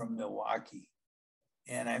kid from Milwaukee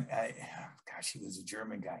and he was a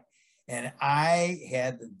German guy. And I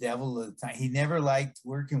had the devil of the time. He never liked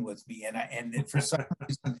working with me. And for some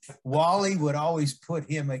reason, Wally would always put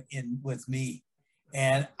him in with me.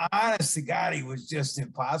 And honest to God, he was just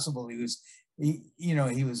impossible. He was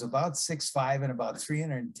about 6'5" and about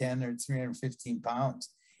 310 or 315 pounds.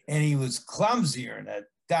 And he was clumsier than a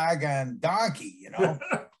doggone donkey,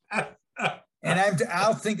 And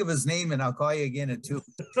I'll think of his name and I'll call you again at 2.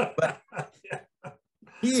 But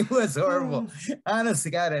he was horrible. Honest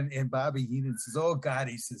to God. And Bobby Heenan says, oh God,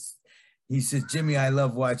 he says, Jimmy, I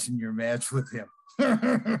love watching your match with him.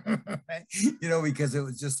 Because it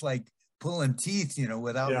was just like pulling teeth,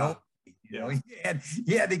 without he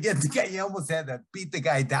had to get the guy, he almost had to beat the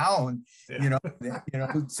guy down,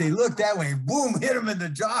 say, look that way, boom, hit him in the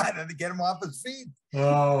jaw and to get him off his feet.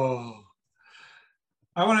 Oh,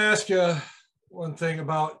 I want to ask you one thing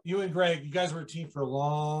about you and Greg. You guys were a team for a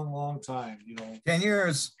long, long time, 10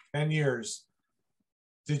 years. 10 years.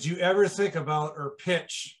 Did you ever think about or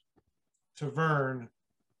pitch to Vern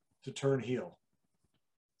to turn heel?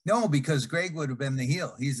 No, because Greg would have been the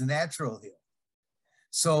heel. He's a natural heel.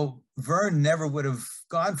 So Vern never would have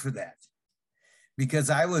gone for that because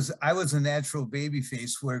I was a natural baby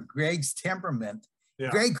face where Greg's temperament,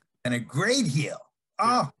 Greg and a great heel.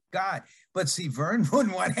 Oh God. But see, Vern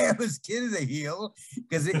wouldn't want to have his kid as a heel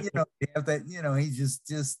because he just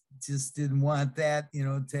didn't want that,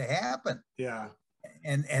 to happen. Yeah.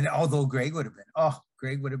 And although Greg would have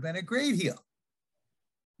been a great heel.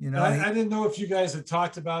 I didn't know if you guys had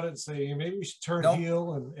talked about it and say maybe we should turn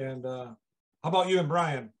heel and how about you and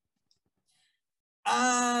Brian?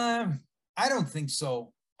 I don't think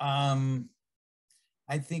so. I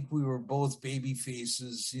think we were both baby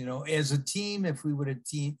faces, as a team. If we would have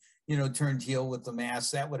turned heel with the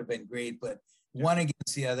mask, that would have been great. But one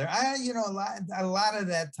against the other, a lot of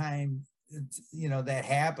that time, that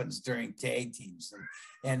happens during tag teams,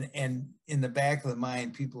 and in the back of the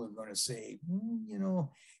mind, people are going to say,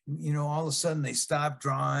 all of a sudden they stop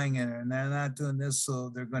drawing and they're not doing this, so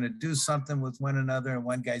they're going to do something with one another, and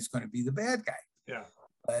one guy's going to be the bad guy. Yeah.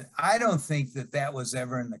 But I don't think that was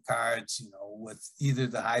ever in the cards, with either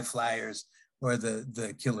the High Flyers or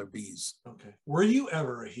the Killer Bees. Okay. Were you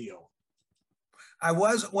ever a heel? I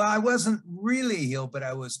wasn't really a heel, but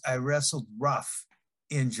I wrestled rough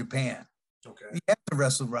in Japan. Okay. You have to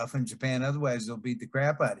wrestle rough in Japan, otherwise they'll beat the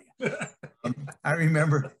crap out of you. I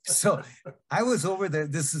remember, so I was over there.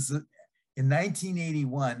 This is in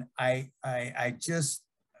 1981. I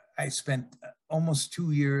spent almost 2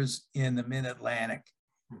 years in the Mid-Atlantic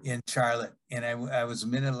in Charlotte, and I was a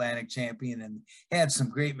Mid-Atlantic champion and had some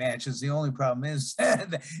great matches. The only problem is,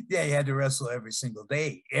 you had to wrestle every single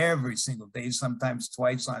day, sometimes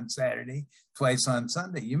twice on Saturday, twice on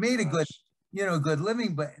Sunday. You made a good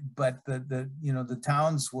living, but the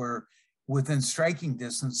towns were within striking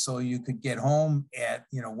distance, so you could get home at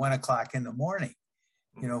 1 o'clock in the morning,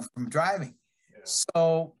 from driving. Yeah.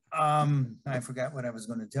 So I forgot what I was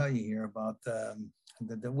going to tell you here about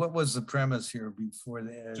what was the premise here before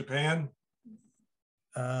the Japan.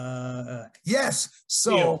 Yes.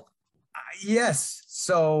 So yes.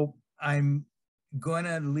 So I'm going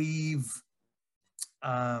to leave.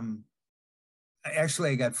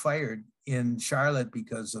 Actually, I got fired in Charlotte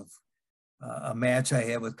because of a match I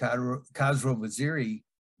had with Khosrow Vaziri.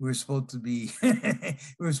 We were supposed to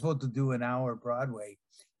do an hour Broadway,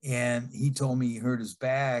 and he told me he hurt his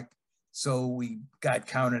back, so we got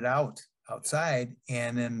counted outside,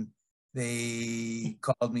 and then they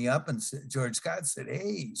called me up and said, George Scott said,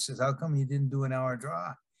 hey, he says, how come you didn't do an hour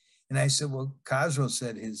draw? And I said, well, Khosrow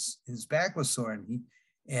said his back was sore,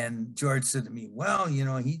 and George said to me, well,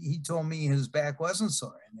 he told me his back wasn't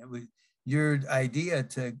sore, and it was your idea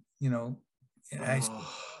to, and I said, well,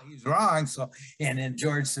 he's wrong. So, and then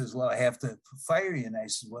George says, well, I have to fire you. And I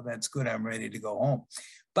said, well, that's good. I'm ready to go home.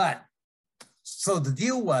 But so the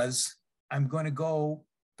deal was, I'm going to go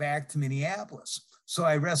back to Minneapolis. So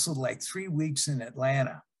I wrestled like 3 weeks in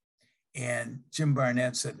Atlanta, and Jim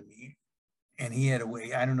Barnett said to me, and he had a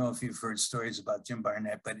way. I don't know if you've heard stories about Jim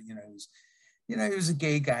Barnett, but he was a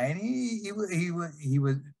gay guy, and he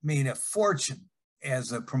made a fortune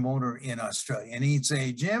as a promoter in Australia. And he'd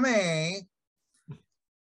say, Jimmy,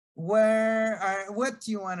 what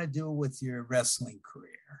do you want to do with your wrestling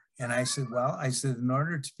career? And I said, well, in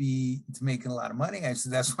order to make a lot of money, I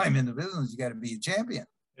said, that's why I'm in the business. You got to be a champion.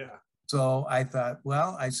 Yeah. So I thought,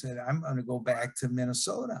 well, I said, I'm going to go back to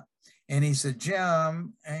Minnesota. And he said,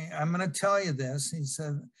 Jim, I'm going to tell you this. He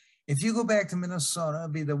said, if you go back to Minnesota, it'll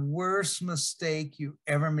be the worst mistake you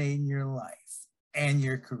ever made in your life and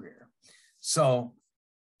your career. So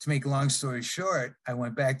to make a long story short, I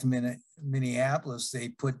went back to Minneapolis. They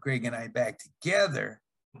put Greg and I back together,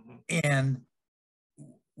 and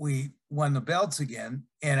we won the belts again.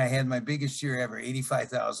 And I had my biggest year ever,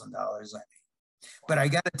 $85,000 on me. But I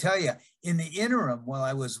got to tell you, in the interim, while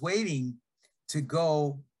I was waiting to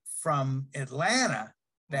go from Atlanta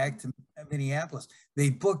back to Minneapolis, they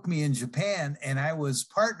booked me in Japan, and I was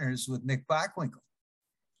partners with Nick Bockwinkel.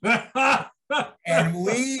 And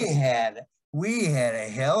we had a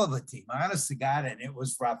hell of a team, honest to God, and it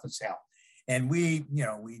was rough as hell. And we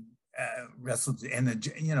wrestled, and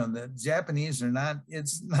the Japanese are not.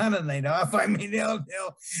 It's not a night off. I mean,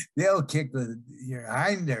 they'll kick your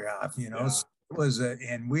hinder off. Yeah. So it was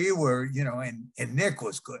and we were, and Nick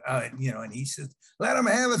was good, and he says, let him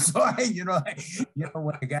have it. So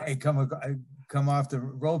when a guy come off the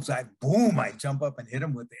ropes, I jump up and hit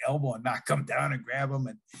him with the elbow and knock him down and grab him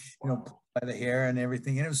and pull by the hair and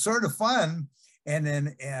everything. And it was sort of fun. And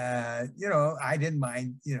then, I didn't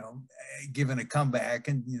mind, giving a comeback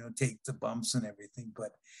and, take the bumps and everything.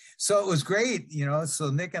 But so it was great,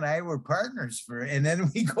 so Nick and I were partners and then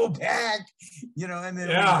we go back, and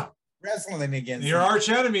then wrestling again. Your arch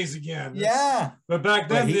enemies again. Yeah. But back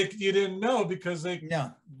then, Nick, you didn't know because they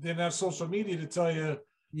didn't have social media to tell you,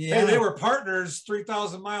 hey, they were partners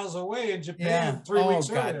 3,000 miles away in Japan 3 weeks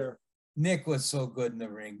earlier. Nick was so good in the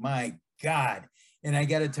ring. My God. And I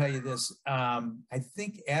got to tell you this, I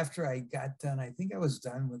think after I got done, I think I was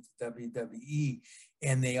done with WWE,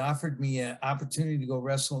 and they offered me an opportunity to go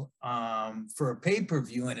wrestle for a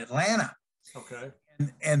pay-per-view in Atlanta. Okay.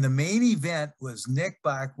 And the main event was Nick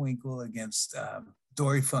Bockwinkel against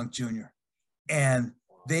Dory Funk Jr. And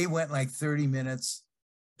they went like 30 minutes.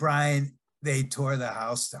 Brian, they tore the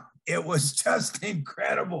house down. It was just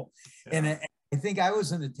incredible. Yeah. And I think I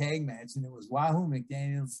was in the tag match, and it was Wahoo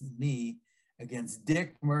McDaniels and me against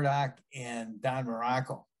Dick Murdoch and Don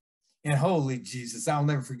Morocco. And holy Jesus, I'll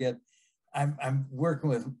never forget. I'm working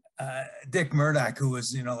with Dick Murdoch, who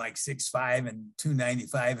was, like 6'5" and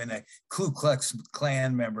 295 and a Ku Klux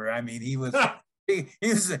Klan member. I mean, he was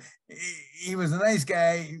he was a nice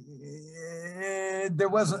guy. There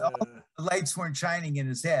wasn't, all the lights weren't shining in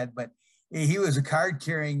his head, but he was a card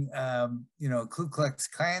carrying Ku Klux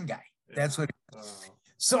Klan guy. That's what he was.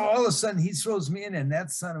 So all of a sudden he throws me in, and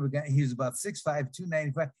that son of a guy, he was about 6'5",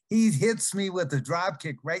 295. He hits me with a drop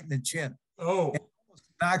kick right in the chin. Oh, and almost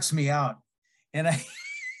knocks me out. And I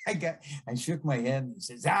shook my head and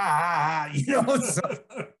says,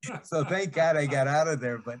 so thank God I got out of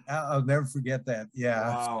there, but I'll never forget that. Yeah.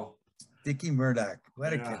 Wow. Dickie Murdoch.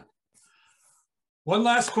 What a kid. One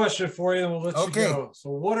last question for you, and we'll let you go.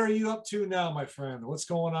 So what are you up to now, my friend? What's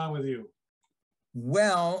going on with you?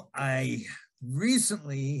 Well, I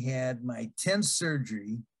recently had my 10th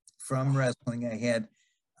surgery from wrestling. I had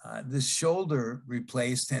this shoulder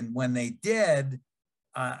replaced, and when they did,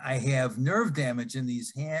 I have nerve damage in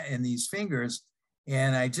these fingers,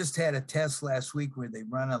 and I just had a test last week where they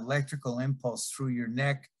run an electrical impulse through your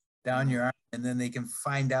neck, down your arm, and then they can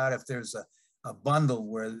find out if there's a bundle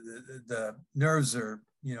where the nerves are,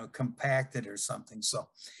 compacted or something.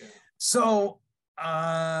 So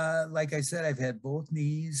like I said, I've had both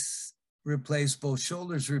knees replaced, both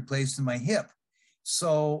shoulders replaced, in my hip.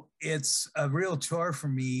 So it's a real chore for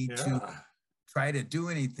me to try to do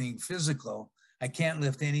anything physical. I can't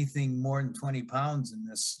lift anything more than 20 pounds in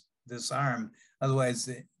this arm. Otherwise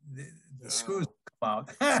the screws come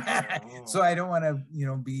out. So I don't want to,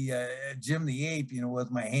 be Jim the Ape,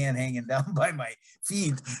 with my hand hanging down by my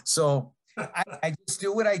feet. So I just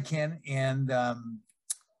do what I can. And,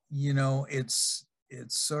 it's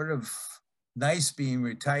sort of nice being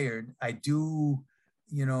retired. I do,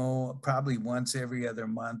 probably once every other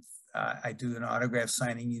month, I do an autograph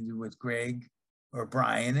signing either with Greg or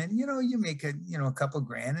Brian, and you make a couple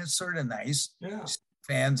grand. It's sort of nice. Yeah.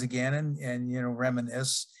 Fans again and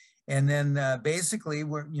reminisce. And then basically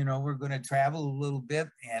we're going to travel a little bit,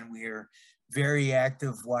 and we're very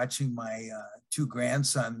active watching my two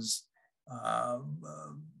grandsons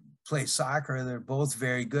play soccer. They're both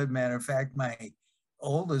very good. Matter of fact, my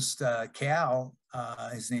oldest, Cal,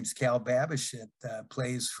 his name's Cal Babishit,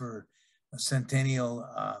 plays for Centennial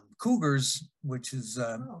Cougars, which is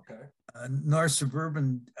Okay. a north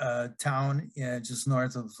suburban town just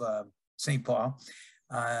north of St. Paul.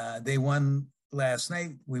 They won last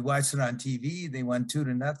night. We watched it on TV. They won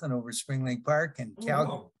 2-0 over Spring Lake Park, and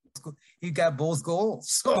Cal, he got both goals.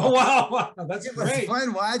 So Oh, wow. That's it great. was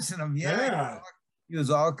fun watching him. Yeah. He was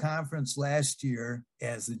all conference last year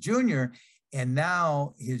as a junior, and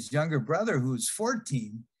now his younger brother, who's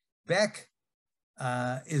 14, Beck,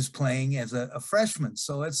 is playing as a freshman.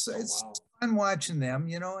 So it's wow. fun watching them,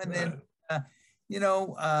 you know. And then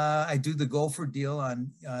I do the Gopher deal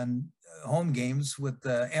on home games with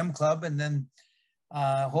the M Club, and then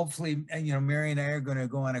hopefully, you know, Mary and I are going to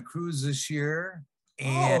go on a cruise this year.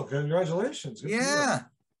 And Congratulations. Good for you. yeah.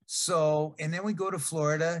 So, and then we go to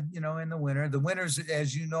Florida, you know, in the winter. The winters,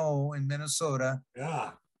 as you know, in Minnesota,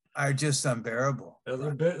 Yeah. are just unbearable.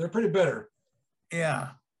 They're pretty bitter. Yeah.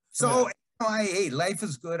 So, you know, hey, life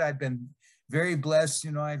is good. I've been very blessed.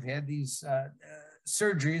 You know, I've had these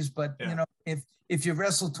surgeries, but you know, if you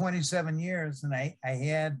wrestle 27 years, and I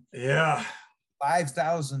had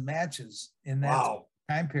 5,000 matches in that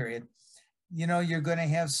time period, you know, you're going to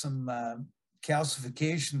have some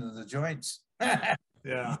calcification of the joints.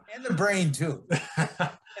 Yeah. And the brain too. I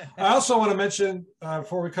also want to mention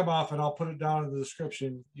before we come off, and I'll put it down in the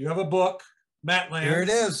description, you have a book, Mattlands. There it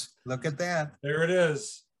is. Look at that. There it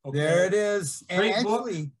is. Okay. There it is. And Great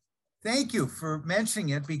actually, book. thank you for mentioning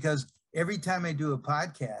it, because every time I do a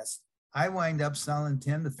podcast, I wind up selling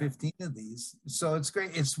 10 to 15 of these. So it's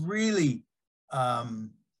great. It's really an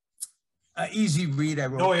easy read. I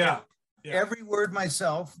wrote every word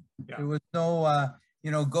myself. Yeah. There was no, you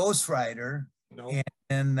know, ghostwriter. No.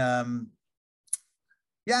 And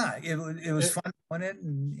yeah, it was fun on it,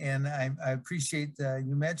 and I appreciate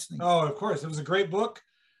you mentioning it. Oh, of course. It was a great book.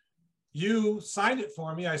 You signed it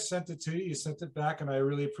for me. I sent it to you. You sent it back, and I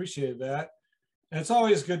really appreciated that. And it's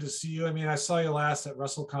always good to see you. I mean, I saw you last at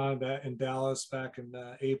WrestleCon in Dallas back in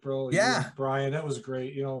April. Yeah. Brian, that was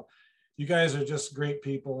great. You know, you guys are just great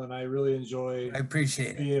people, and I really enjoy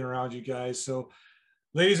being around you guys. So,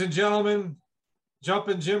 ladies and gentlemen,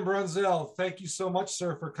 Jumpin' Jim Brunzell, thank you so much,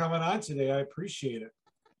 sir, for coming on today. I appreciate it.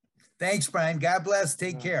 Thanks, Brian. God bless.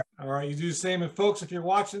 Take care. All right. You do the same. And folks, if you're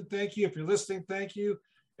watching, thank you. If you're listening, thank you.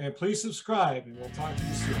 And please subscribe, and we'll talk to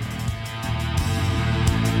you soon.